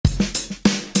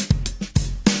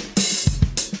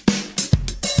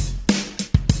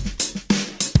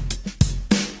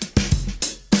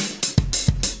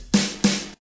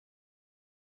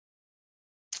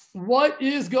What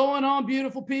is going on,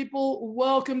 beautiful people?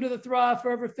 Welcome to the Thrive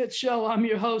Forever Fit Show. I'm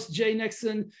your host, Jay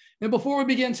Nixon. And before we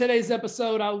begin today's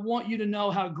episode, I want you to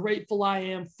know how grateful I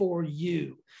am for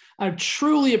you. I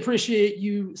truly appreciate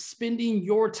you spending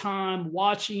your time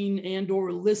watching and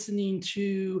or listening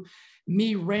to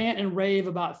me rant and rave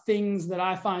about things that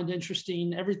I find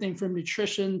interesting, everything from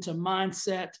nutrition to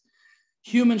mindset,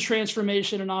 human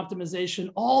transformation and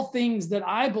optimization, all things that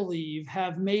I believe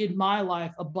have made my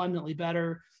life abundantly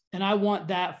better. And I want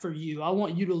that for you. I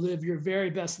want you to live your very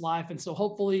best life. And so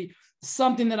hopefully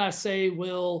something that I say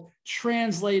will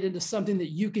translate into something that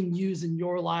you can use in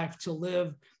your life to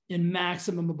live in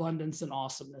maximum abundance and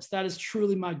awesomeness. That is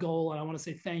truly my goal. And I want to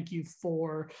say thank you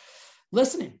for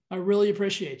listening. I really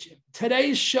appreciate you.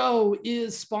 Today's show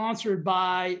is sponsored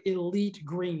by Elite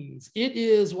Greens. It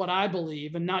is what I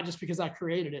believe, and not just because I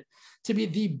created it, to be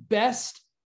the best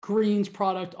greens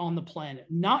product on the planet,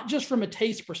 not just from a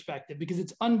taste perspective, because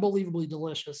it's unbelievably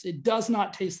delicious. It does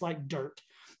not taste like dirt.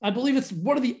 I believe it's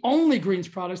one of the only greens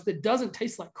products that doesn't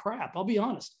taste like crap. I'll be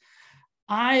honest.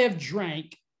 I have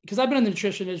drank, because I've been in the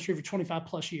nutrition industry for 25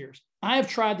 plus years. I have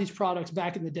tried these products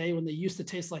back in the day when they used to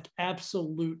taste like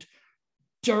absolute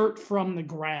dirt from the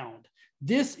ground.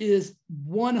 This is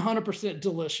 100%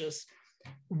 delicious,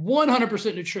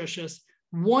 100% nutritious.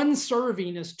 One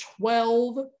serving is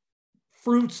 12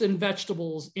 fruits and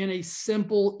vegetables in a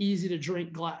simple, easy to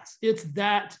drink glass. It's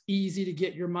that easy to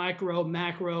get your micro,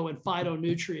 macro, and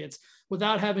phytonutrients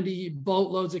without having to eat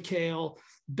boatloads of kale,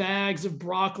 bags of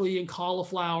broccoli and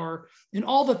cauliflower, and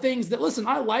all the things that, listen,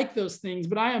 I like those things,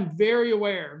 but I am very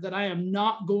aware that I am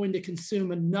not going to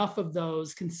consume enough of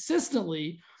those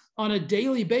consistently on a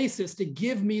daily basis to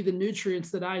give me the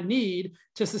nutrients that I need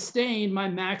to sustain my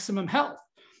maximum health.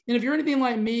 And if you're anything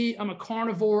like me, I'm a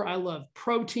carnivore. I love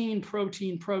protein.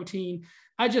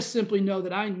 I just simply know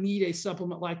that I need a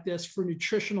supplement like this for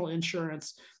nutritional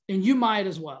insurance, and you might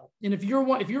as well. And if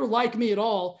you're like me at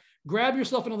all, grab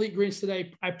yourself an Elite Greens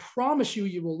today. I promise you,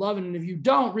 you will love it. And if you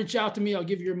don't, reach out to me. I'll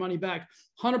give you your money back.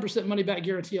 100% money back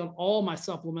guarantee on all my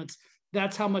supplements.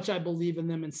 That's how much I believe in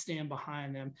them and stand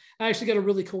behind them. I actually got a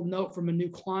really cool note from a new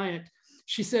client.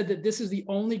 She said that this is the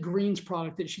only greens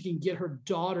product that she can get her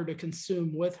daughter to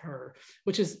consume with her,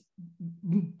 which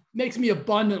makes me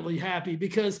abundantly happy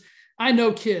because I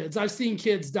know kids. I've seen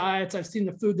kids' diets. I've seen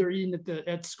the food they're eating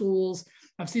at schools.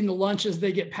 I've seen the lunches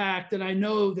they get packed, and I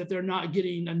know that they're not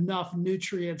getting enough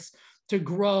nutrients to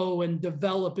grow and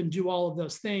develop and do all of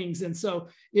those things. And so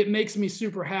it makes me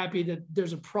super happy that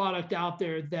there's a product out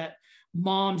there that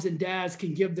moms and dads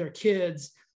can give their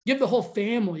kids, give the whole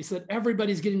family, so that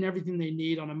everybody's getting everything they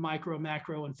need on a micro,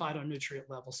 macro, and phytonutrient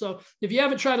level. So if you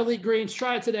haven't tried Elite Greens,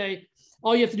 try it today.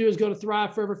 All you have to do is go to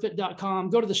thriveforeverfit.com,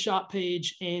 go to the shop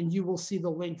page, and you will see the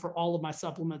link for all of my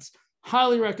supplements.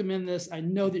 Highly recommend this. I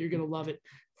know that you're going to love it.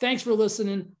 Thanks for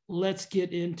listening. Let's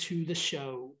get into the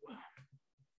show.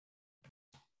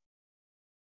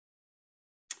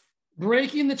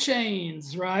 Breaking the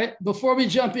chains, right? Before we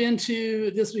jump into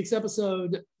this week's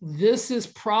episode, this is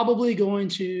probably going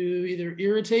to either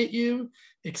irritate you,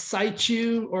 excite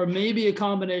you, or maybe a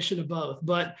combination of both.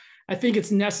 But I think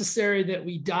it's necessary that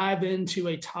we dive into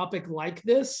a topic like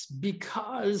this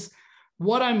because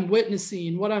what I'm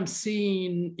witnessing, what I'm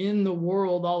seeing in the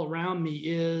world all around me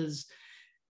is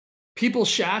people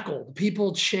shackled,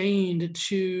 people chained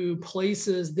to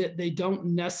places that they don't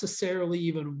necessarily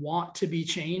even want to be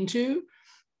chained to.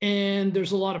 And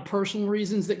there's a lot of personal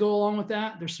reasons that go along with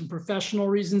that. There's some professional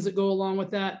reasons that go along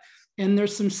with that. And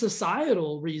there's some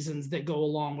societal reasons that go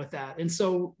along with that. And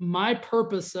so my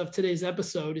purpose of today's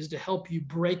episode is to help you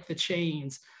break the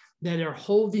chains that are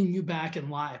holding you back in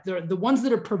life. They're the ones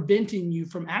that are preventing you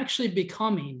from actually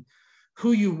becoming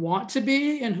who you want to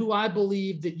be and who I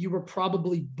believe that you were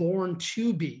probably born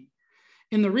to be.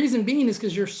 And the reason being is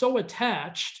because you're so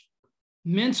attached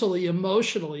mentally,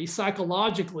 emotionally,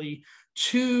 psychologically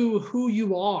to who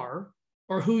you are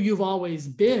or who you've always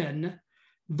been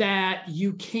that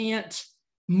you can't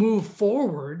move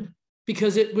forward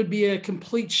because it would be a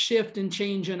complete shift and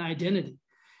change in identity.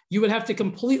 You would have to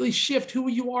completely shift who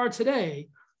you are today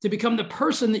to become the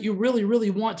person that you really,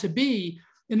 really want to be.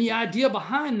 And the idea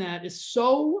behind that is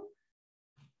so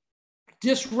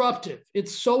disruptive.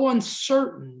 It's so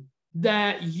uncertain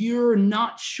that you're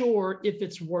not sure if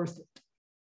it's worth it.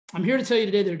 I'm here to tell you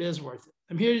today that it is worth it.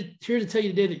 I'm here to tell you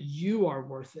today that you are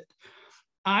worth it.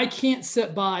 I can't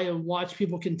sit by and watch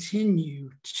people continue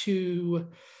to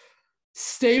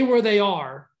stay where they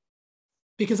are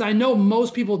because I know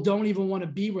most people don't even want to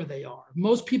be where they are.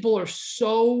 Most people are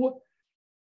so,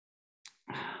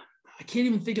 I can't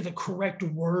even think of the correct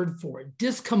word for it.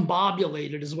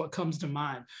 Discombobulated is what comes to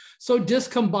mind. So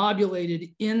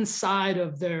discombobulated inside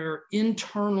of their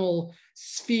internal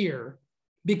sphere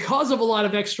because of a lot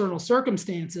of external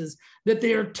circumstances that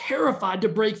they are terrified to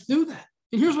break through that.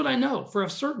 And here's what I know for a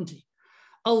certainty.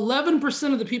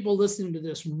 11% of the people listening to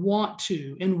this want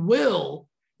to and will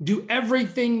do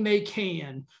everything they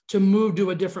can to move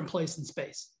to a different place in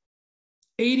space.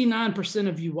 89%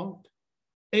 of you won't.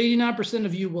 89%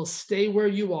 of you will stay where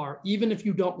you are, even if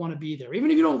you don't want to be there, even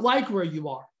if you don't like where you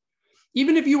are,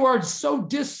 even if you are so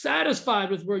dissatisfied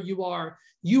with where you are,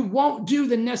 you won't do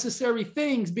the necessary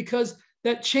things because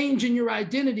that change in your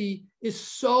identity is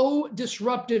so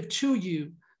disruptive to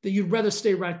you that you'd rather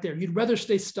stay right there. You'd rather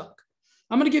stay stuck.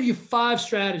 I'm going to give you 5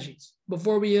 strategies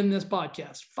before we end this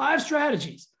podcast. 5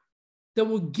 strategies that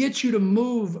will get you to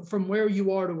move from where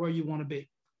you are to where you want to be.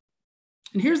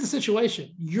 And here's the situation.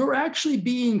 You're actually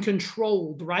being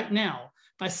controlled right now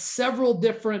by several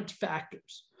different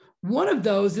factors. One of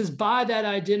those is by that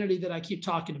identity that I keep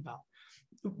talking about.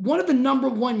 One of the number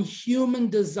one human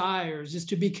desires is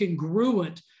to be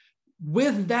congruent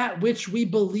with that which we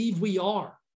believe we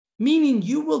are. Meaning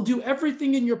you will do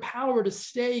everything in your power to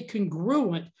stay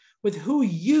congruent with who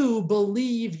you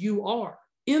believe you are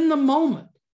in the moment.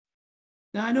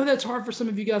 Now, I know that's hard for some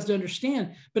of you guys to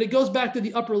understand, but it goes back to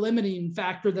the upper limiting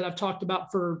factor that I've talked about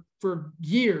for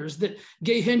years, that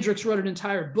Gay Hendricks wrote an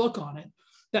entire book on it.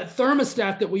 That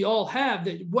thermostat that we all have,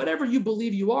 that whatever you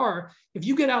believe you are, if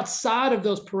you get outside of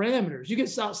those parameters, you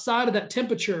get outside of that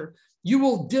temperature, you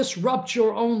will disrupt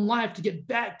your own life to get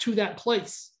back to that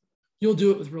place. You'll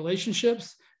do it with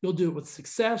relationships. You'll do it with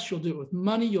success. You'll do it with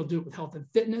money. You'll do it with health and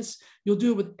fitness. You'll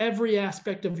do it with every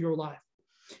aspect of your life.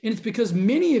 And it's because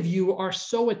many of you are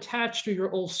so attached to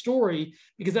your old story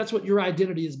because that's what your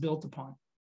identity is built upon.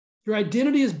 Your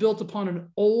identity is built upon an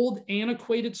old,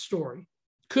 antiquated story.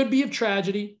 Could be of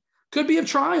tragedy, could be of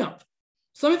triumph.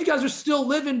 Some of you guys are still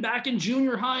living back in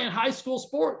junior high and high school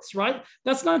sports, right?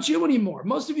 That's not you anymore.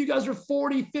 Most of you guys are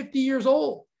 40, 50 years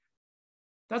old.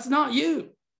 That's not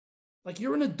you. Like,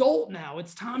 you're an adult now.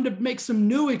 It's time to make some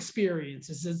new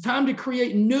experiences. It's time to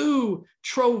create new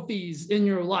trophies in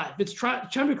your life. It's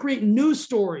time to create new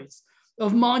stories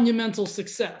of monumental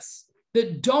success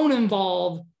that don't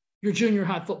involve your junior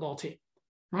high football team,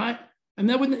 right? And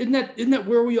isn't that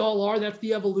where we all are? That's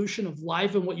the evolution of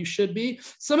life and what you should be.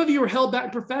 Some of you are held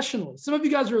back professionally. Some of you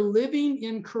guys are living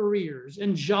in careers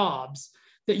and jobs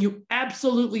that you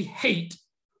absolutely hate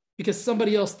because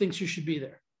somebody else thinks you should be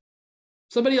there.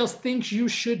 Somebody else thinks you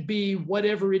should be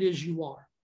whatever it is you are.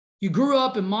 You grew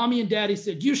up and mommy and daddy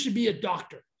said, you should be a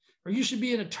doctor, or you should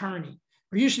be an attorney,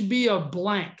 or you should be a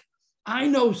blank. I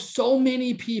know so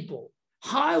many people,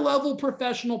 high-level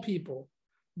professional people,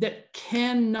 that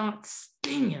cannot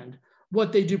stand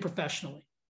what they do professionally,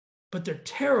 but they're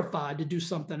terrified to do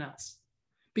something else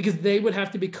because they would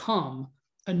have to become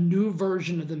a new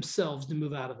version of themselves to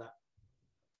move out of that.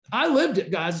 I lived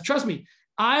it, guys. Trust me.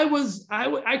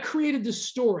 I created this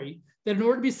story that in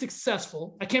order to be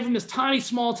successful, I came from this tiny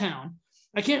small town.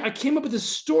 I came up with this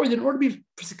story that in order to be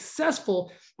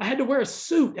successful, I had to wear a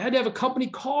suit. I had to have a company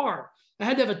car. I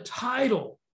had to have a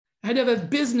title. I had to have a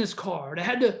business card. I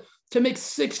had to make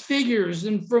 6 figures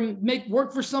and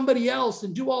work for somebody else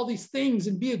and do all these things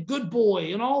and be a good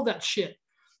boy and all that shit.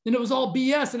 And it was all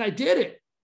BS. And I did it.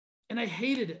 And I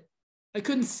hated it. I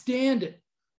couldn't stand it.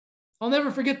 I'll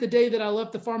never forget the day that I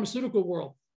left the pharmaceutical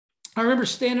world. I remember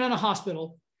standing in a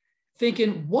hospital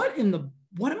thinking, what am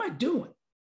I doing?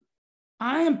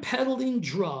 I am peddling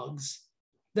drugs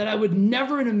that I would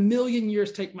never in a million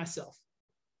years take myself.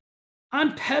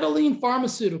 I'm peddling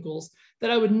pharmaceuticals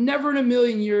that I would never in a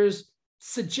million years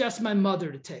suggest my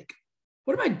mother to take.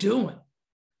 What am I doing?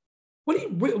 What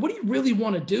do you really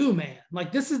want to do, man?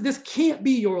 Like, this can't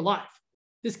be your life.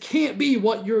 This can't be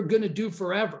what you're going to do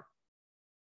forever.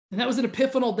 And that was an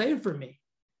epiphanal day for me.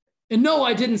 And no,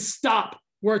 I didn't stop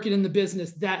working in the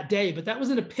business that day, but that was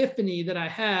an epiphany that I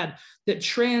had that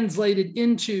translated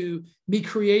into me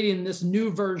creating this new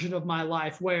version of my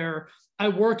life where I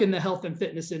work in the health and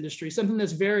fitness industry, something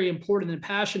that's very important and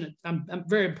passionate.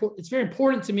 It's very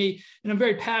important to me, and I'm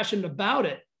very passionate about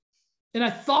it. And I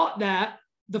thought that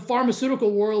the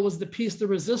pharmaceutical world was the piece de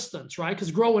resistance, right?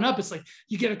 Because growing up, it's like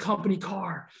you get a company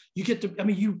car, you get to,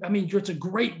 it's a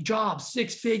great job,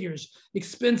 6 figures,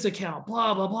 expense account,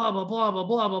 blah, blah, blah, blah, blah, blah,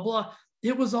 blah, blah, blah.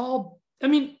 It was all,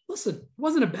 listen, it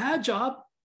wasn't a bad job,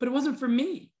 but it wasn't for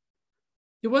me.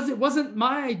 It wasn't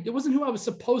who I was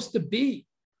supposed to be.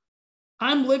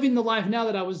 I'm living the life now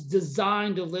that I was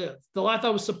designed to live, the life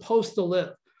I was supposed to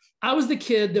live. I was the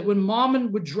kid that when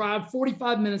mom would drive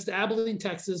 45 minutes to Abilene,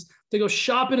 Texas to go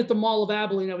shopping at the Mall of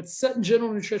Abilene, I would sit in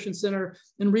General Nutrition Center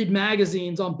and read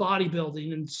magazines on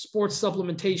bodybuilding and sports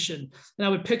supplementation. And I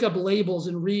would pick up labels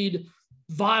and read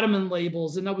vitamin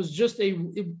labels. And that was just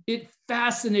it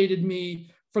fascinated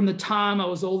me from the time I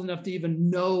was old enough to even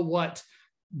know what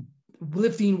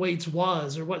lifting weights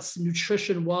was, or what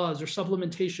nutrition was, or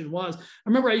supplementation was. I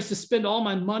remember I used to spend all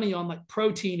my money on like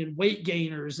protein and weight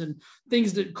gainers and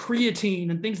things that creatine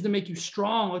and things to make you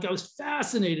strong. Like I was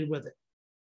fascinated with it.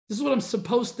 This is what I'm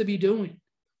supposed to be doing.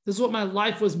 This is what my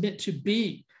life was meant to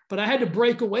be. But I had to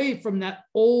break away from that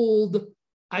old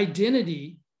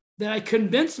identity that I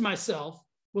convinced myself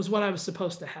was what I was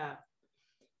supposed to have.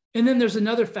 And then there's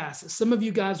another facet. Some of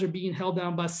you guys are being held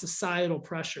down by societal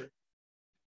pressure.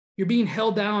 You're being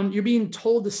held down. You're being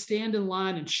told to stand in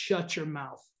line and shut your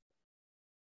mouth.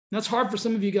 And that's hard for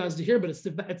some of you guys to hear, but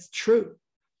it's true.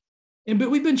 But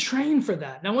we've been trained for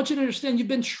that. And I want you to understand, you've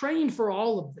been trained for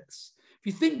all of this. If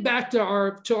you think back to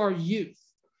our youth,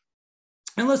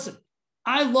 and listen,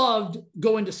 I loved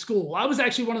going to school. I was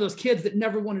actually one of those kids that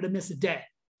never wanted to miss a day.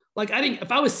 Like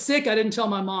if I was sick, I didn't tell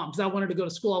my mom because I wanted to go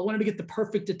to school. I wanted to get the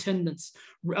perfect attendance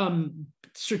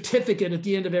certificate at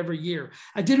the end of every year.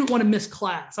 I didn't want to miss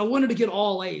class. I wanted to get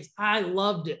all A's. I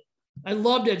loved it. I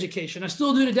loved education. I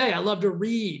still do today. I love to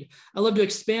read. I love to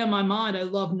expand my mind. I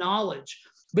love knowledge.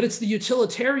 But it's the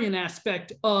utilitarian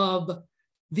aspect of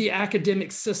the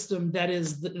academic system that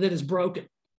is broken.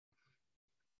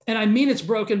 And I mean it's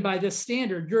broken by this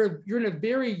standard. You're in a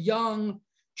very young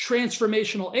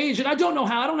transformational age. And I don't know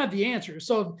how, I don't have the answers.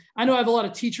 So I know I have a lot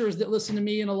of teachers that listen to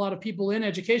me and a lot of people in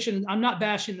education. I'm not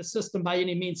bashing the system by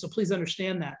any means, so please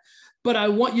understand that. But I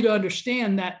want you to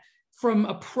understand that from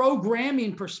a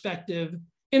programming perspective,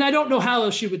 and I don't know how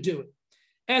else you would do it.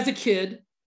 As a kid,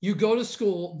 you go to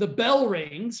school, the bell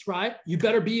rings, right? You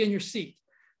better be in your seat.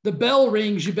 The bell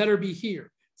rings, you better be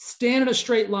here. Stand in a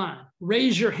straight line,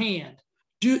 raise your hand.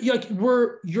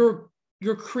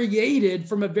 You're created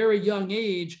from a very young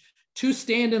age to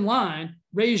stand in line,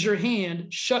 raise your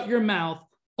hand, shut your mouth,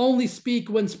 only speak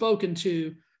when spoken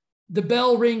to. The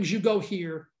bell rings, you go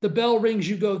here. The bell rings,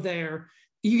 you go there.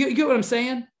 You get what I'm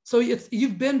saying? So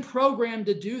you've been programmed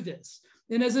to do this.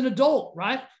 And as an adult,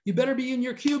 right, you better be in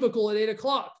your cubicle at 8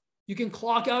 o'clock. You can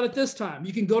clock out at this time.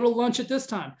 You can go to lunch at this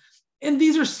time. And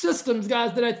these are systems,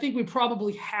 guys, that I think we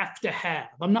probably have to have.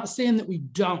 I'm not saying that we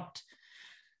don't.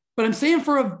 But I'm saying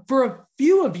for a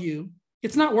few of you,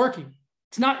 it's not working.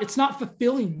 It's not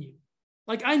fulfilling you.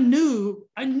 Like I knew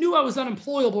I was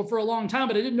unemployable for a long time,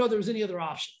 but I didn't know there was any other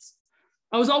options.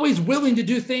 I was always willing to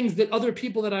do things that other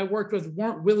people that I worked with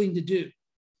weren't willing to do.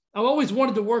 I always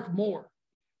wanted to work more.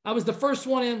 I was the first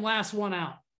one in, last one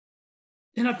out.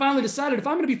 And I finally decided if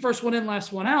I'm going to be first one in,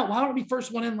 last one out, why don't I be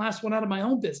first one in, last one out of my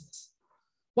own business?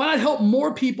 Why not help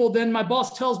more people than my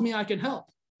boss tells me I can help?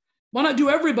 Why not do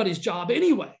everybody's job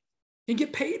anyway and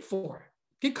get paid for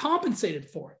it, get compensated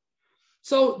for it?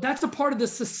 So that's a part of the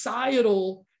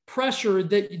societal pressure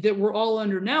that we're all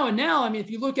under now. And now, I mean, if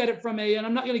you look at it from and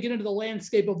I'm not going to get into the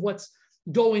landscape of what's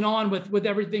going on with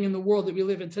everything in the world that we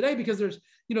live in today, because there's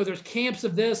camps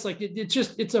of this, like it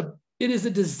is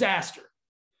a disaster.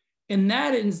 And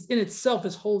that in itself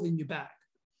is holding you back,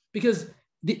 because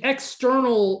the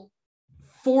external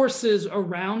forces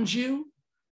around you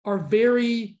are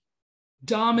very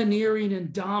domineering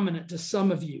and dominant to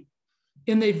some of you.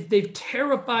 And they've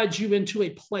terrified you into a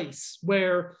place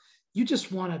where you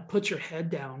just want to put your head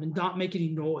down and not make any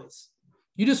noise.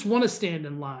 You just want to stand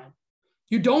in line.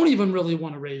 You don't even really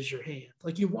want to raise your hand.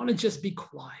 Like you want to just be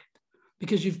quiet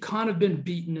because you've kind of been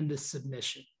beaten into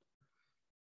submission.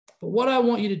 But what I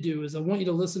want you to do is I want you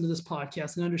to listen to this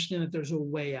podcast and understand that there's a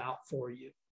way out for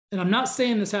you. And I'm not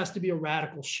saying this has to be a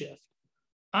radical shift.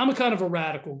 I'm a kind of a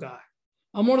radical guy.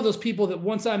 I'm one of those people that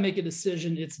once I make a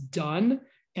decision, it's done.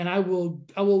 And I will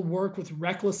work with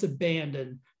reckless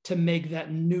abandon to make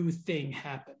that new thing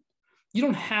happen. You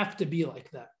don't have to be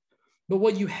like that. But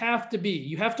what you have to be,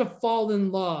 you have to fall in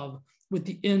love with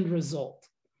the end result.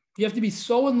 You have to be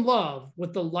so in love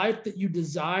with the life that you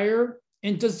desire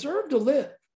and deserve to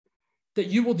live that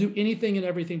you will do anything and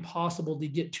everything possible to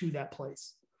get to that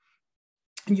place.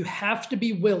 And you have to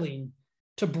be willing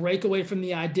to break away from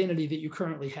the identity that you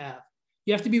currently have.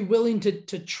 You have to be willing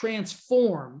to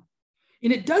transform.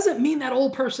 And it doesn't mean that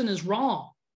old person is wrong.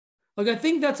 Like, I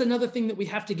think that's another thing that we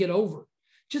have to get over.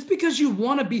 Just because you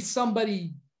want to be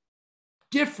somebody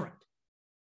different,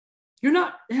 you're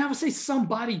not, and I would say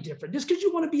somebody different. Just because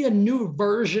you want to be a new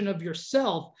version of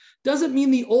yourself doesn't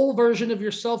mean the old version of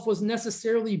yourself was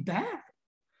necessarily bad.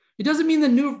 It doesn't mean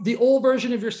the old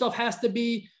version of yourself has to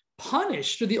be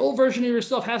punished, or the old version of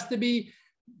yourself has to be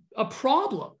a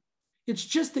problem. It's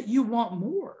just that you want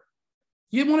more.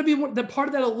 You want to be the part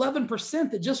of that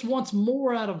 11% that just wants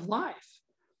more out of life.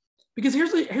 Because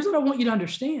here's what I want you to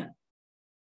understand.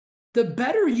 The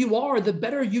better you are, the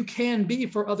better you can be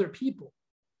for other people.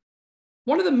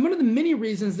 One of the many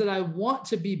reasons that I want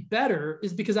to be better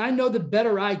is because I know the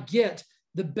better I get,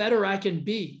 the better I can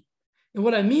be. And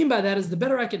what I mean by that is the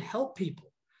better I can help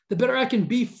people, the better I can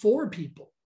be for people.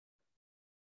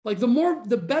 Like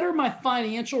the better my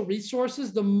financial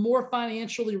resources, the more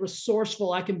financially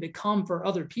resourceful I can become for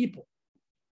other people.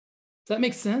 Does that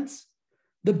make sense?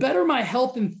 The better my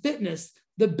health and fitness,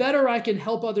 the better I can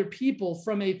help other people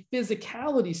from a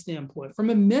physicality standpoint,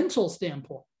 from a mental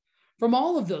standpoint, from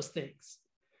all of those things.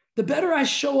 The better I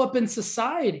show up in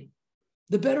society,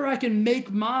 the better I can make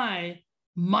my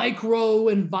micro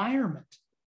environment.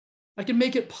 I can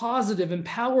make it positive and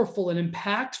powerful and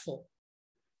impactful.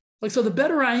 Like, so the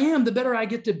better I am, the better I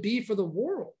get to be for the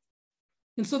world.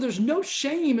 And so there's no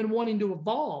shame in wanting to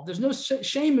evolve. There's no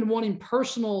shame in wanting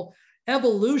personal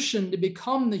evolution to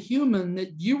become the human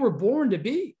that you were born to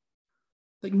be.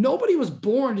 Like, nobody was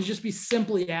born to just be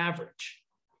simply average.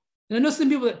 And I know some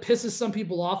people that pisses some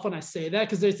people off when I say that,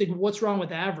 because they think, what's wrong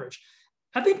with average?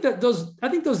 I think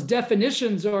those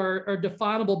definitions are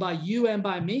definable by you and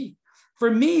by me.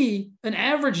 For me, an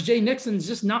average Jay Nixon is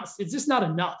just not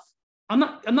enough. I'm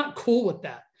not cool with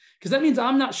that, because that means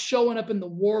I'm not showing up in the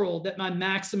world at my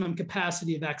maximum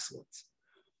capacity of excellence.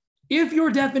 If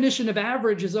your definition of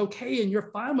average is okay and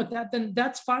you're fine with that, then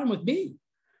that's fine with me.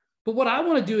 But what I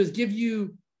want to do is give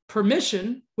you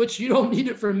permission, which you don't need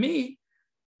it from me,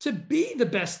 to be the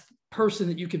best person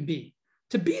that you can be,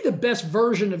 to be the best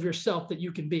version of yourself that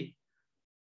you can be.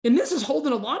 And this is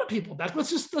holding a lot of people back.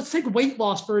 Let's take weight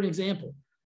loss for an example.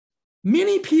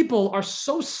 Many people are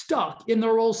so stuck in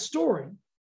their old story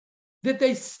that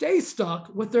they stay stuck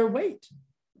with their weight.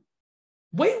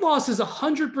 Weight loss is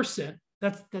 100%.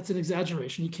 That's an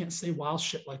exaggeration. You can't say wild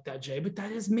shit like that, Jay, but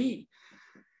that is me.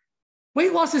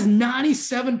 Weight loss is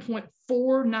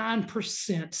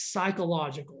 97.49%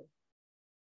 psychological.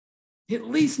 At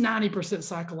least 90%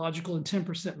 psychological and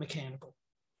 10% mechanical.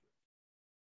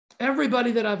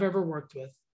 Everybody that I've ever worked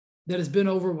with that has been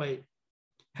overweight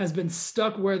has been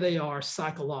stuck where they are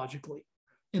psychologically.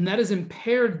 And that has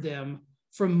impaired them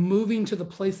from moving to the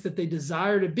place that they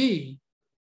desire to be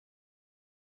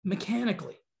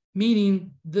mechanically,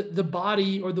 meaning the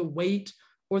body or the weight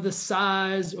or the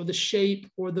size or the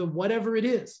shape or the whatever it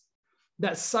is,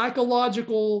 that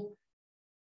psychological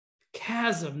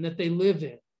chasm that they live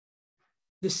in,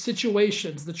 the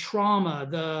situations, the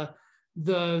trauma,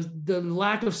 the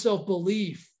lack of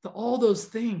self-belief, all those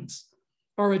things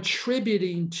are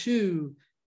attributing to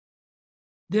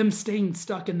them staying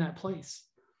stuck in that place.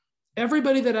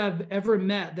 Everybody that I've ever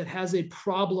met that has a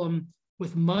problem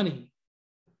with money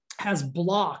has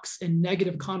blocks and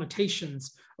negative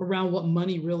connotations around what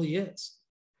money really is.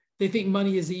 They think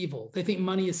money is evil. They think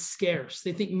money is scarce.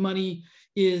 They think money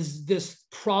is this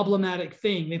problematic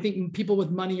thing. They think people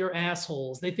with money are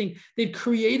assholes. They think they've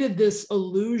created this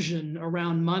illusion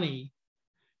around money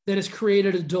that has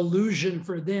created a delusion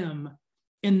for them,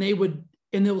 and they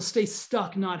will stay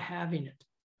stuck not having it.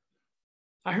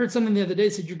 I heard something the other day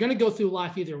that said, you're going to go through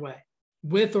life either way,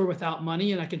 with or without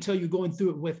money. And I can tell you going through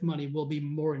it with money will be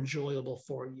more enjoyable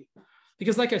for you.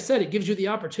 Because like I said, it gives you the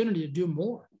opportunity to do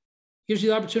more. It gives you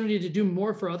the opportunity to do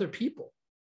more for other people.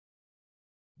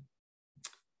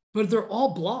 But they're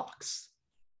all blocks.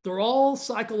 They're all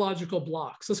psychological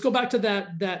blocks. Let's go back to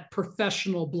that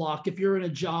professional block if you're in a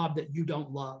job that you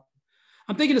don't love.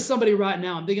 I'm thinking of somebody right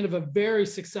now. I'm thinking of a very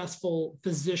successful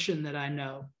physician that I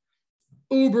know.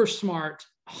 Uber smart,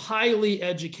 highly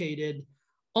educated,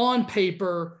 on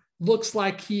paper, looks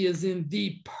like he is in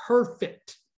the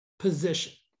perfect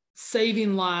position,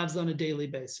 saving lives on a daily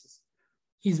basis.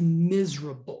 He's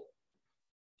miserable.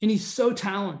 And he's so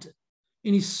talented,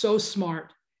 and he's so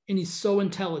smart, and he's so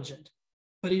intelligent,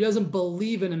 but he doesn't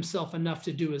believe in himself enough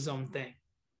to do his own thing.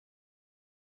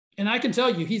 And I can tell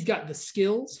you, he's got the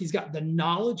skills, he's got the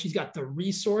knowledge, he's got the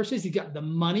resources, he's got the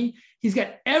money, he's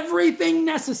got everything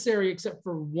necessary except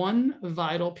for one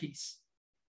vital piece,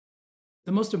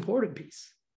 the most important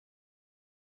piece.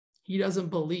 He doesn't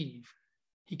believe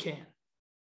he can.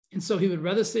 And so he would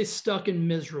rather stay stuck and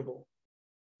miserable.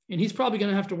 And he's probably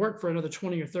going to have to work for another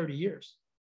 20 or 30 years.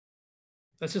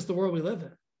 That's just the world we live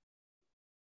in.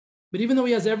 But even though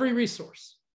he has every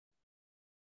resource,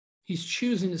 he's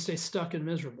choosing to stay stuck and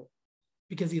miserable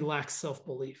because he lacks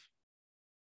self-belief.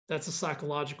 That's a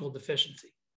psychological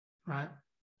deficiency, right?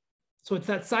 So it's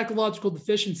that psychological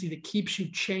deficiency that keeps you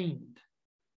chained.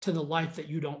 to the life that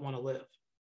you don't want to live.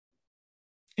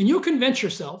 And you'll convince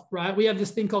yourself, right? We have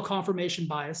this thing called confirmation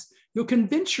bias. You'll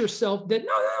convince yourself that,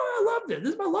 no, I love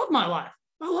this. I love my life.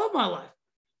 I love my life.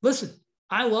 Listen,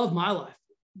 I love my life.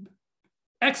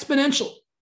 Exponentially.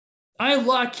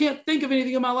 I can't think of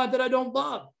anything in my life that I don't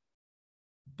love.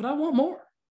 But I want more.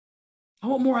 I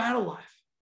want more out of life.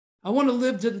 I want to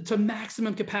live to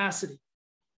maximum capacity.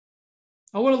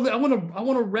 I want to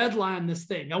redline this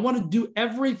thing. I want to do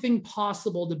everything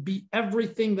possible to be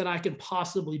everything that I can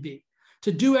possibly be,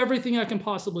 to do everything I can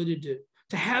possibly do,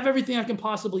 to have everything I can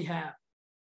possibly have.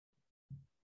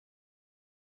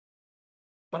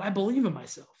 But I believe in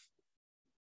myself.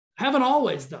 I haven't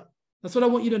always, though. That's what I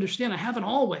want you to understand. I haven't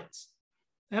always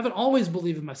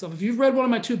believed in myself. If you've read one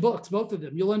of my 2 books, both of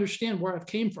them, you'll understand where I've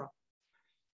came from.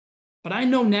 But I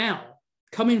know now,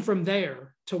 coming from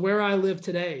there to where I live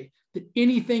today, that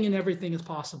anything and everything is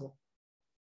possible.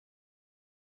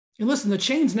 And listen, the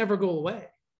chains never go away.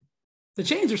 The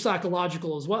chains are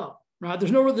psychological as well, right?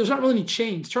 There's not really any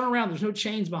chains. Turn around, there's no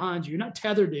chains behind you. You're not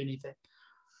tethered to anything.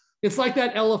 It's like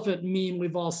that elephant meme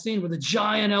we've all seen where the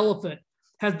giant elephant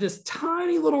has this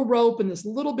tiny little rope and this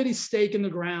little bitty stake in the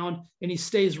ground, and he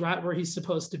stays right where he's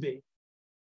supposed to be.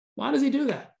 Why does he do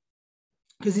that?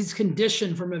 Because he's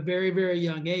conditioned from a very, very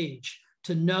young age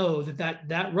to know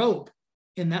that rope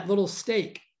and that little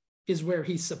stake is where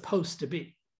he's supposed to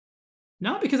be.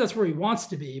 Not because that's where he wants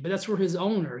to be, but that's where his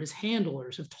owner, his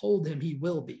handlers have told him he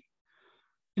will be.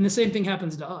 And the same thing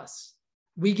happens to us.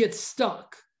 We get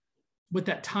stuck with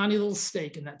that tiny little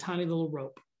stake and that tiny little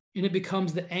rope, and it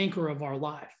becomes the anchor of our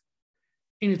life.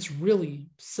 And it's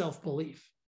really self-belief.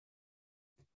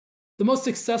 The most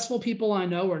successful people I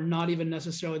know are not even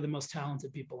necessarily the most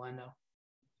talented people I know,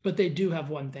 but they do have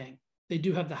one thing. They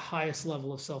do have the highest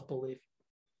level of self-belief.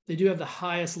 They do have the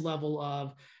highest level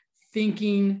of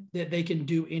thinking that they can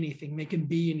do anything, they can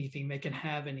be anything, they can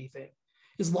have anything,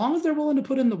 as long as they're willing to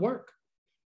put in the work.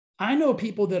 I know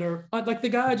people that are like the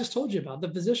guy I just told you about, the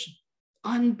physician,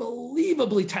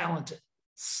 unbelievably talented,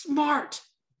 smart,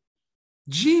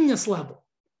 genius level,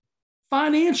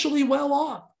 financially well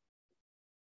off,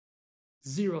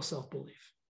 zero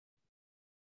self-belief.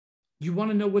 You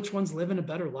want to know which one's living a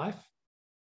better life?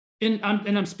 And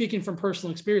I'm speaking from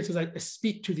personal experience because I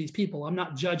speak to these people. I'm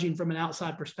not judging from an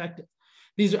outside perspective.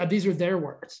 These are their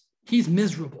words. He's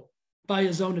miserable by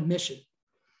his own admission.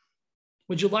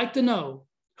 Would you like to know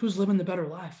who's living the better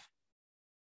life?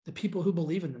 The people who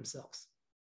believe in themselves.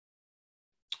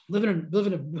 Living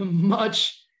a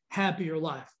much happier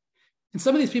life. And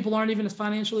some of these people aren't even as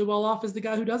financially well off as the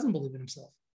guy who doesn't believe in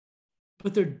himself.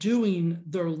 But they're doing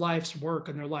their life's work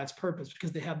and their life's purpose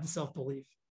because they have the self-belief.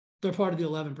 They're part of the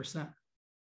 11%.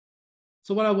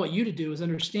 So what I want you to do is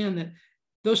understand that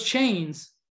those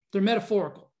chains, they're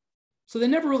metaphorical. So they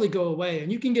never really go away,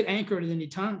 and you can get anchored at any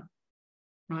time,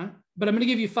 right? But I'm going to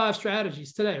give you 5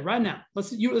 strategies today, right now.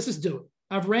 Let's just do it.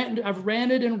 I've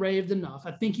ranted and raved enough.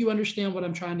 I think you understand what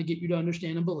I'm trying to get you to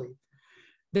understand and believe.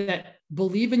 That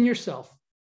believe in yourself.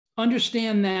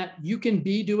 Understand that you can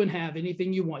be, do, and have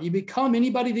anything you want. You become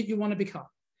anybody that you want to become.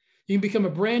 You can become a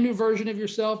brand new version of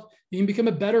yourself. You can become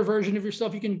a better version of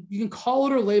yourself. You can call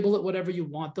it or label it whatever you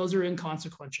want. Those are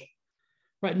inconsequential,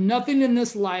 right? Nothing in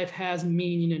this life has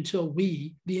meaning until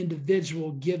we, the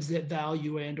individual, gives it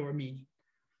value and or meaning.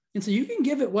 And so you can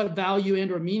give it what value and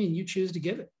or meaning you choose to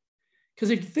give it. Because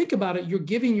if you think about it, you're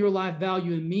giving your life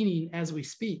value and meaning as we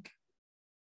speak.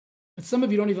 But some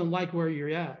of you don't even like where you're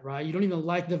at, right? You don't even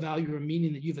like the value or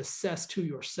meaning that you've assessed to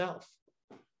yourself.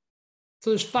 So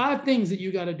there's 5 things that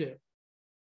you got to do.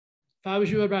 If I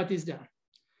was you, I'd write these down.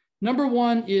 Number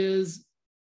 1 is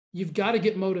you've got to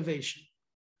get motivation.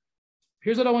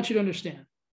 Here's what I want you to understand.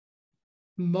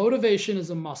 Motivation is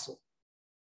a muscle.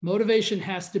 Motivation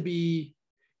has to be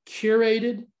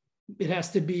curated. It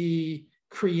has to be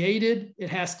created.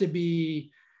 It has to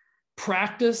be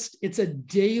practiced. It's a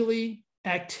daily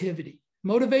activity.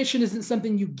 Motivation isn't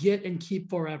something you get and keep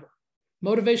forever.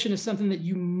 Motivation is something that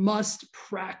you must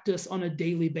practice on a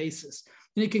daily basis.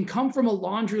 And it can come from a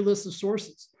laundry list of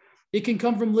sources. It can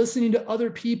come from listening to other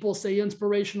people say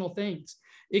inspirational things.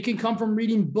 It can come from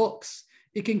reading books.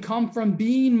 It can come from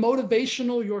being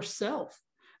motivational yourself.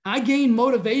 I gain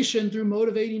motivation through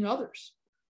motivating others.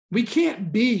 We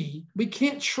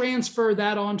can't transfer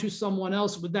that onto someone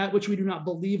else with that which we do not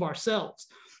believe ourselves.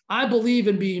 I believe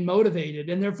in being motivated,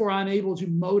 and therefore I'm able to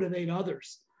motivate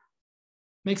others.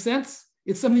 Make sense?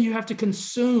 It's something you have to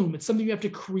consume. It's something you have to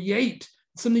create.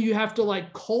 It's something you have to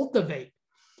cultivate.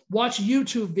 Watch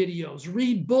YouTube videos,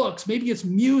 read books. Maybe it's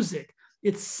music.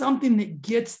 It's something that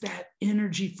gets that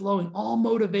energy flowing. All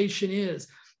motivation is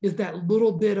that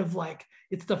little bit of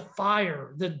It's the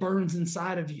fire that burns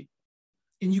inside of you.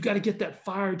 And you got to get that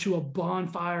fire to a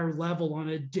bonfire level on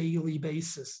a daily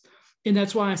basis. And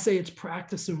that's why I say it's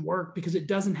practice and work, because it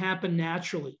doesn't happen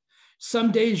naturally.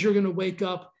 Some days you're going to wake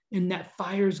up and that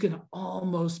fire is going to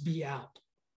almost be out.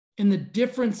 And the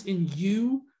difference in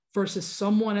you versus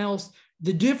someone else,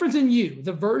 the difference in you,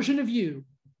 the version of you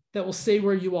that will stay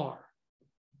where you are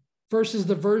versus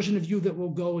the version of you that will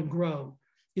go and grow,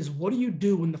 is what do you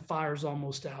do when the fire's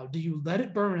almost out? Do you let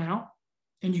it burn out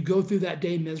and you go through that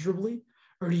day miserably?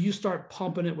 Or do you start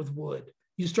pumping it with wood?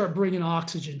 You start bringing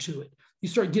oxygen to it. You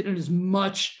start getting as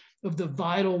much of the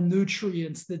vital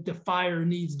nutrients that the fire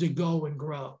needs to go and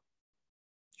grow.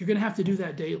 You're going to have to do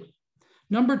that daily.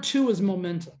 Number 2 is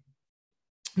momentum.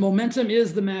 Momentum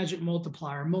is the magic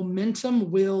multiplier.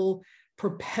 Momentum will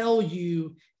propel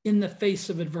you in the face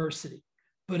of adversity.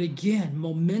 But again,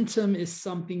 momentum is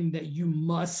something that you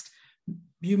must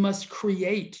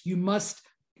create. You must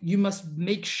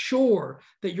make sure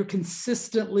that you're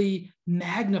consistently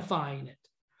magnifying it.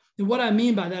 And what I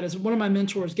mean by that is, one of my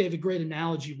mentors gave a great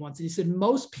analogy once. And he said,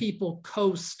 most people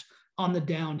coast on the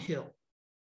downhill.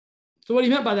 So what he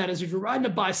meant by that is, if you're riding a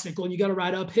bicycle and you got to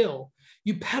ride uphill,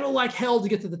 you pedal like hell to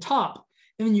get to the top,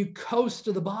 and then you coast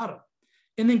to the bottom.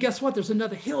 And then guess what? There's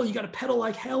another hill. You got to pedal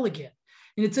like hell again.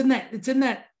 And it's in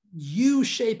that U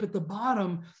shape at the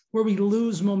bottom where we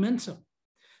lose momentum.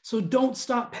 So don't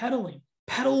stop pedaling.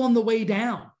 Pedal on the way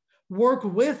down. Work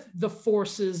with the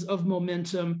forces of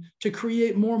momentum to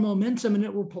create more momentum, and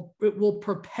it will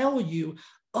propel you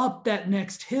up that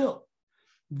next hill.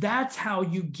 That's how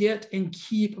you get and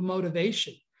keep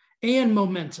motivation and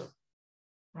momentum,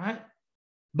 right?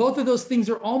 Both of those things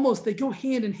they go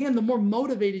hand in hand. The more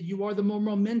motivated you are, the more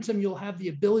momentum you'll have the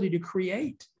ability to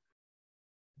create.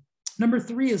 Number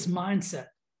 3 is mindset,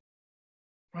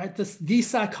 right? The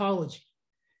psychology.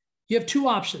 You have 2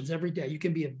 options every day. You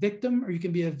can be a victim or you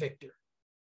can be a victor.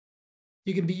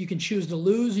 You can choose to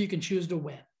lose, or you can choose to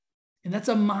win. And that's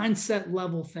a mindset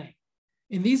level thing.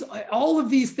 And all of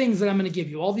these things that I'm going to give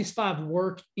you, all these 5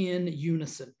 work in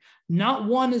unison. Not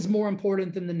one is more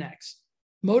important than the next.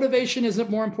 Motivation isn't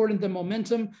more important than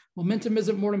momentum. Momentum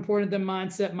isn't more important than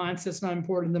mindset. Mindset's not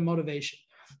important than motivation.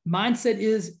 Mindset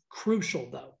is crucial,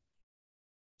 though.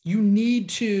 You need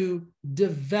to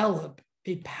develop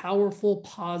a powerful,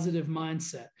 positive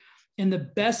mindset. And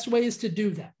the best ways to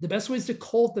do that, the best ways to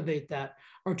cultivate that,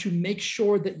 are to make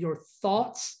sure that your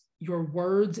thoughts, your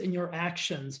words, and your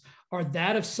actions are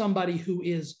that of somebody who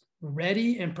is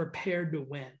ready and prepared to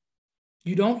win.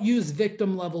 You don't use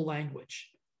victim level language.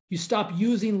 You stop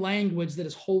using language that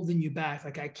is holding you back.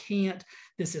 Like, I can't,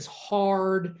 this is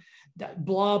hard, that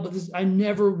blah, blah, I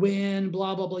never win,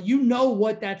 blah, blah, blah. You know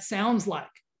what that sounds like.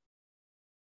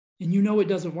 And you know it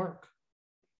doesn't work.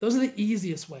 Those are the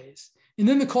easiest ways. And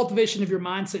then the cultivation of your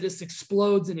mindset just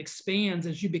explodes and expands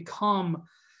as you become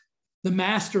the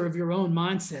master of your own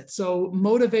mindset. So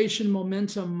motivation,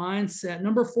 momentum, mindset.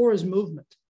 Number 4 is movement,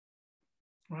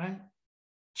 right?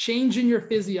 Changing your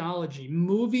physiology,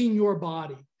 moving your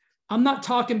body. I'm not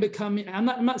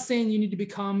saying you need to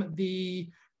become the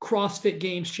CrossFit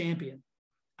Games champion.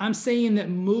 I'm saying that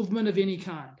movement of any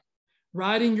kind,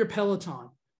 riding your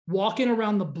Peloton, walking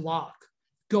around the block,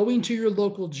 going to your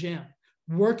local gym,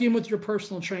 working with your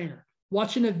personal trainer,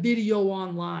 watching a video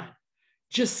online,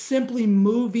 just simply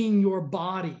moving your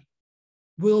body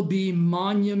will be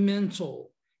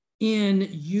monumental in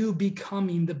you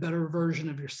becoming the better version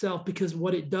of yourself, because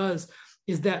what it does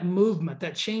is that movement,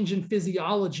 that change in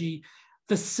physiology,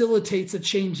 facilitates a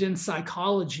change in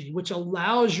psychology, which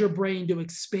allows your brain to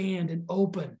expand and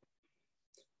open.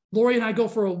 Lori and I go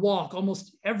for a walk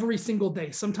almost every single day,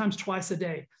 sometimes twice a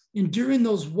day. And during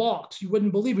those walks, you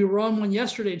wouldn't believe, we were on one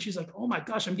yesterday, and she's like, oh my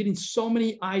gosh, I'm getting so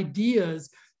many ideas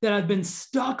that I've been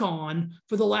stuck on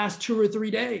for the last 2 or 3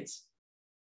 days.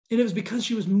 And it was because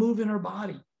she was moving her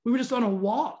body. We were just on a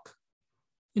walk.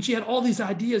 And she had all these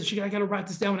ideas. I got to write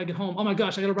this down when I get home. Oh my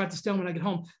gosh, I got to write this down when I get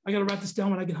home. I got to write this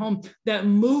down when I get home. That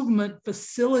movement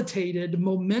facilitated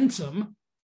momentum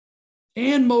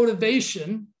and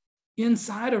motivation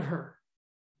inside of her.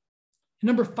 And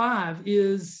number 5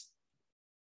 is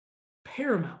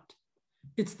paramount.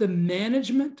 It's the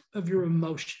management of your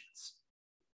emotions.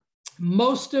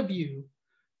 Most of you,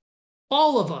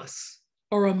 all of us,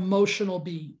 are emotional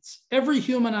beings. Every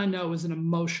human I know is an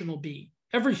emotional being.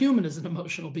 Every human is an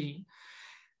emotional being.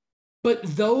 But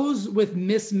those with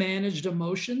mismanaged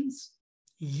emotions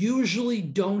usually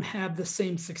don't have the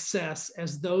same success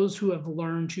as those who have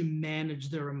learned to manage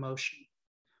their emotion.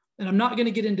 And I'm not going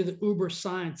to get into the uber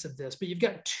science of this, but you've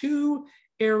got 2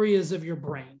 areas of your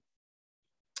brain.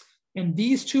 And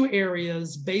these 2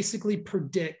 areas basically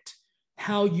predict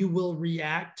how you will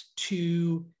react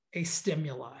to a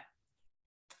stimuli.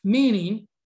 Meaning,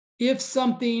 if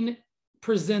something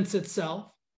presents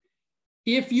itself,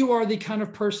 if you are the kind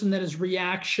of person that is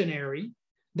reactionary,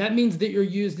 that means that you're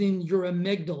using your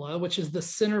amygdala, which is the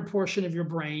center portion of your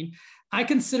brain. I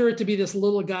consider it to be this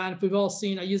little guy. And if we've all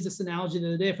seen, I used this analogy the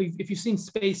other day, if you've seen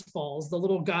Spaceballs, the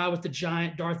little guy with the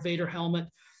giant Darth Vader helmet,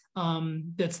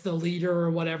 that's the leader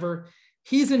or whatever,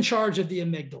 he's in charge of the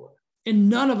amygdala. And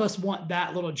none of us want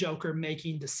that little joker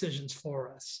making decisions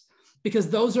for us, because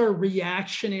those are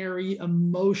reactionary,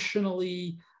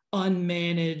 emotionally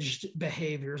unmanaged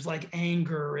behaviors like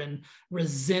anger and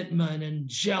resentment and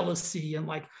jealousy and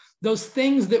like those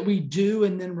things that we do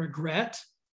and then regret.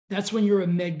 That's when your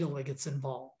amygdala gets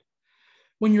involved.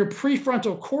 When your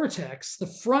prefrontal cortex, the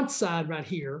front side right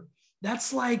here,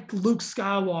 that's like Luke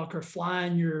Skywalker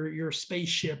flying your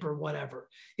spaceship or whatever.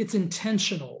 It's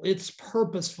intentional, it's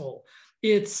purposeful,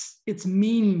 it's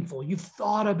meaningful. You've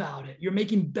thought about it. You're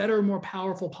making better, more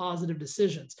powerful, positive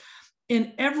decisions.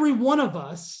 And every one of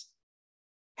us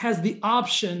has the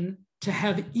option to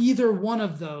have either one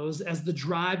of those as the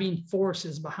driving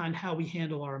forces behind how we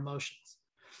handle our emotions.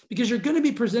 Because you're going to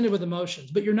be presented with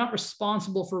emotions, but you're not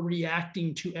responsible for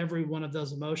reacting to every one of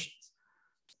those emotions.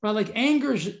 Right? Like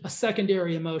anger is a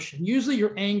secondary emotion. Usually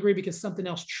you're angry because something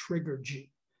else triggered you.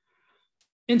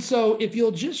 And so if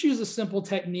you'll just use a simple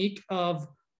technique of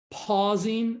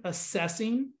pausing,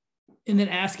 assessing, and then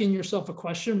asking yourself a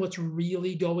question, what's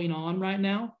really going on right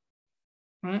now,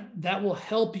 right? That will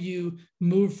help you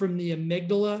move from the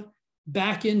amygdala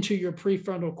back into your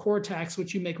prefrontal cortex,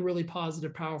 which you make really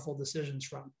positive, powerful decisions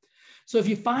from. So if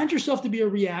you find yourself to be a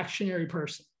reactionary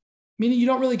person, meaning you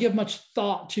don't really give much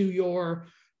thought to your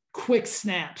quick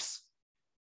snaps,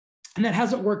 and that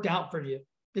hasn't worked out for you,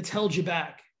 it's held you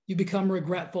back, you become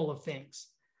regretful of things,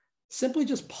 simply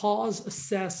just pause,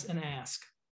 assess, and ask.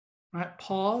 Right?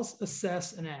 Pause,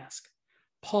 assess, and ask.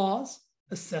 Pause,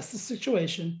 assess the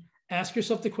situation, ask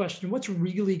yourself the question, what's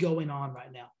really going on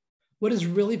right now? What is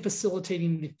really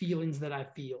facilitating the feelings that I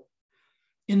feel?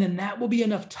 And then that will be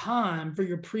enough time for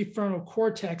your prefrontal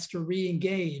cortex to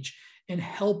re-engage and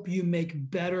help you make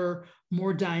better,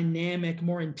 more dynamic,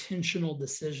 more intentional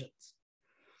decisions.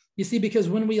 You see, because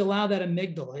when we allow that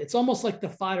amygdala, it's almost like the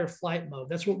fight or flight mode.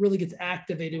 That's what really gets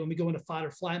activated when we go into fight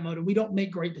or flight mode. And we don't make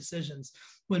great decisions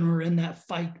when we're in that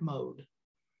fight mode.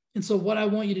 And so what I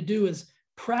want you to do is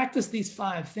practice these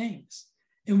 5 things.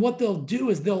 And what they'll do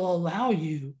is they'll allow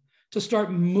you to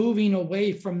start moving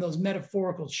away from those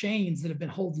metaphorical chains that have been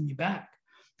holding you back.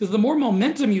 Because the more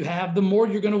momentum you have, the more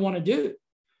you're going to want to do.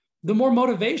 The more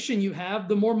motivation you have,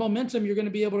 the more momentum you're going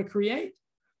to be able to create.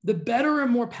 The better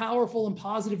and more powerful and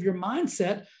positive your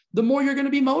mindset, the more you're going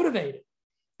to be motivated.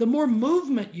 The more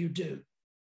movement you do.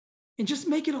 And just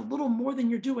make it a little more than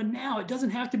you're doing now. It doesn't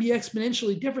have to be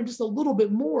exponentially different, just a little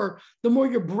bit more. The more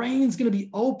your brain's going to be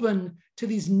open to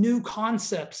these new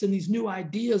concepts and these new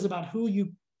ideas about who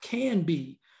you can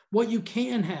be, what you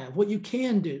can have, what you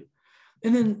can do.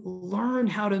 And then learn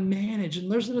how to manage.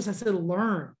 And there's, as I said,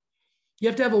 learn. You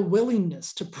have to have a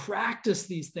willingness to practice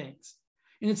these things.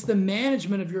 And it's the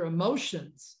management of your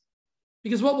emotions.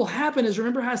 Because what will happen is,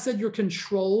 remember how I said you're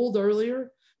controlled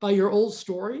earlier by your old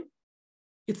story?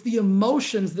 It's the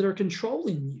emotions that are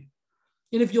controlling you.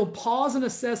 And if you'll pause and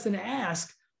assess and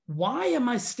ask, why am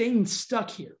I staying stuck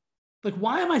here? Like,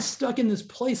 why am I stuck in this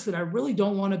place that I really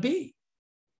don't want to be?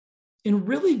 And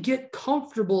really get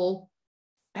comfortable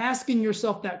asking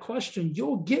yourself that question.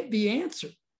 You'll get the answer.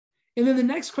 And then the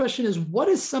next question is, what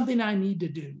is something I need to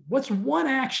do? What's one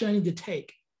action I need to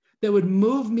take that would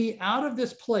move me out of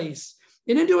this place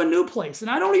and into a new place?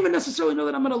 And I don't even necessarily know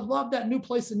that I'm going to love that new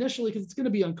place initially, because it's going to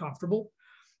be uncomfortable.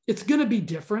 It's going to be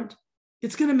different.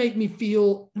 It's going to make me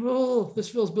feel, oh, this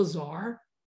feels bizarre,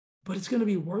 but it's going to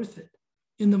be worth it.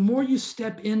 And the more you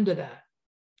step into that,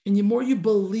 and the more you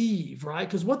believe, right?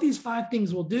 Because what these 5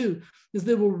 things will do is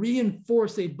they will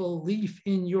reinforce a belief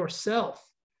in yourself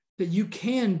that you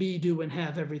can be, do, and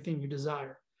have everything you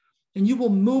desire. And you will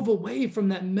move away from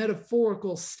that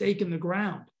metaphorical stake in the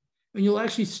ground. And you'll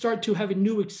actually start to have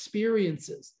new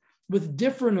experiences with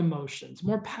different emotions,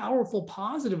 more powerful,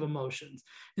 positive emotions.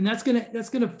 And that's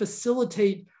gonna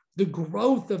facilitate the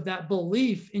growth of that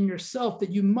belief in yourself that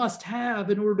you must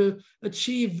have in order to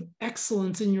achieve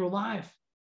excellence in your life.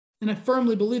 And I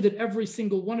firmly believe that every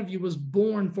single one of you was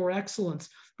born for excellence,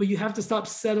 but you have to stop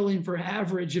settling for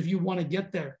average if you want to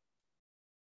get there.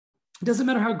 It doesn't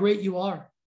matter how great you are.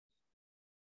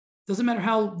 It doesn't matter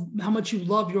how much you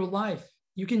love your life.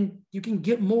 You can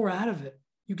get more out of it.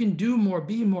 You can do more,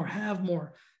 be more, have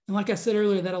more. And like I said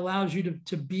earlier, that allows you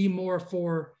to be more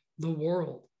for the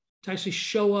world. to actually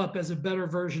show up as a better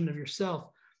version of yourself.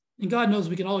 And God knows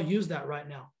we can all use that right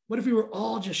now. What if we were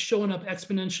all just showing up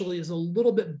exponentially as a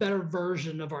little bit better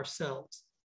version of ourselves?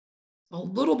 A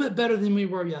little bit better than we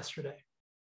were yesterday.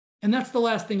 And that's the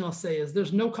last thing I'll say is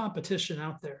there's no competition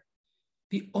out there.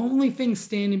 The only thing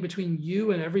standing between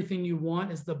you and everything you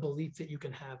want is the belief that you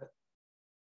can have it,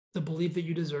 the belief that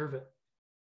you deserve it.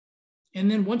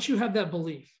 And then once you have that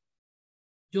belief,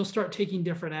 you'll start taking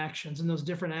different actions, and those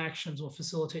different actions will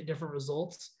facilitate different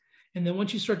results. And then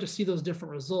once you start to see those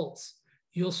different results,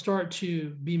 you'll start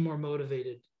to be more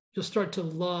motivated. You'll start to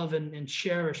love and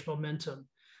cherish momentum.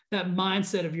 That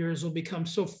mindset of yours will become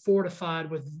so fortified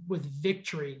with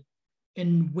victory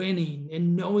and winning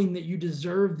and knowing that you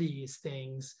deserve these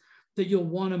things that you'll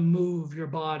want to move your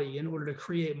body in order to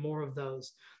create more of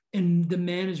those. And the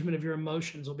management of your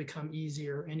emotions will become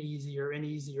easier and easier and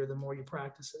easier the more you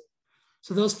practice it.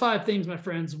 So those 5 things, my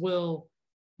friends, will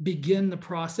begin the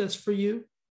process for you.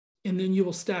 And then you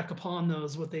will stack upon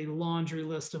those with a laundry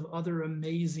list of other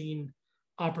amazing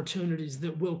opportunities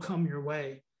that will come your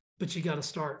way. But you got to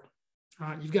start. All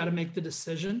right, you've got to make the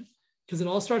decision, because it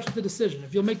all starts with the decision.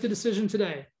 If you'll make the decision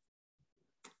today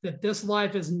that this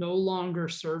life is no longer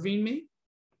serving me,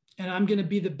 and I'm going to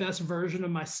be the best version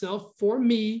of myself for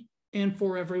me and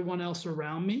for everyone else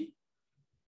around me,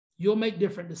 you'll make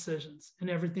different decisions and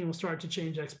everything will start to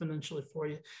change exponentially for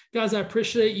you. Guys, I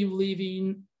appreciate you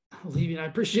leaving. I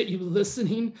appreciate you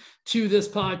listening to this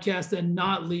podcast and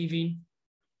not leaving.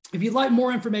 If you'd like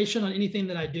more information on anything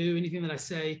that I do, anything that I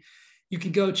say, you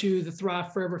can go to the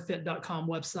thriveforeverfit.com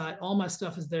website. All my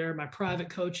stuff is there, my private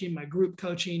coaching, my group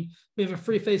coaching. We have a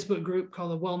free Facebook group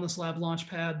called the Wellness Lab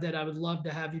Launchpad that I would love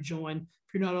to have you join.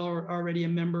 If you're not already a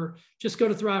member, just go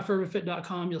to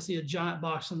thriveforeverfit.com. You'll see a giant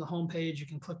box on the homepage. You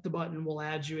can click the button. We'll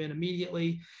add you in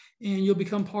immediately, and you'll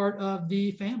become part of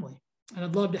the family. And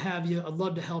I'd love to have you. I'd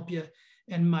love to help you.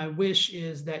 And my wish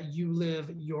is that you live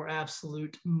your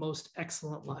absolute most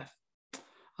excellent life.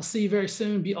 I'll see you very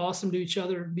soon. Be awesome to each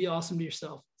other. Be awesome to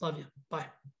yourself. Love you. Bye.